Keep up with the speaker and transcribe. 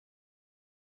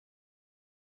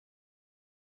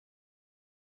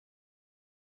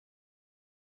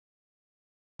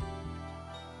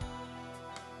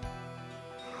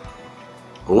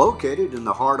Located in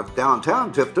the heart of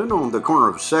downtown Tifton on the corner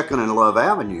of 2nd and Love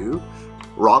Avenue,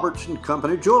 Roberts &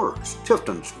 Company Jewelers,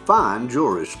 Tifton's fine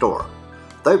jewelry store.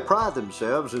 They pride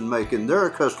themselves in making their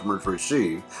customers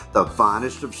receive the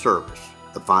finest of service,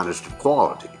 the finest of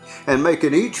quality, and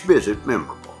making each visit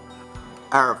memorable.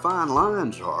 Our fine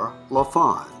lines are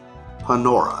LaFawn,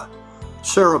 Honora,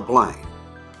 Sarah Blaine,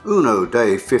 Uno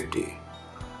Day 50,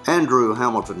 Andrew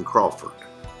Hamilton Crawford,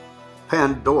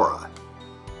 Pandora,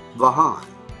 Vahan,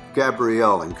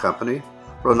 Gabrielle & Company,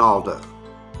 Ronaldo,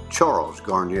 Charles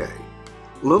Garnier.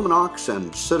 Luminox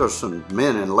and Citizen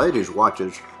men and ladies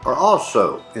watches are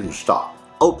also in stock.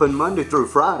 Open Monday through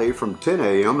Friday from 10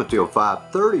 a.m. until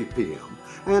 5:30 p.m.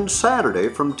 and Saturday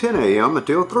from 10 a.m.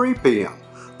 until 3 p.m.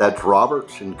 That's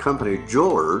Roberts & Company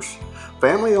Jewelers,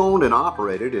 family owned and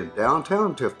operated in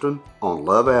downtown Tifton on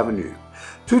Love Avenue.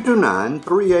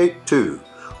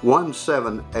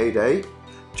 229-382-1788.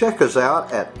 Check us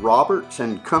out at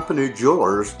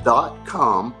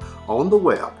robertsandcompanyjewelers.com on the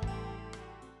web.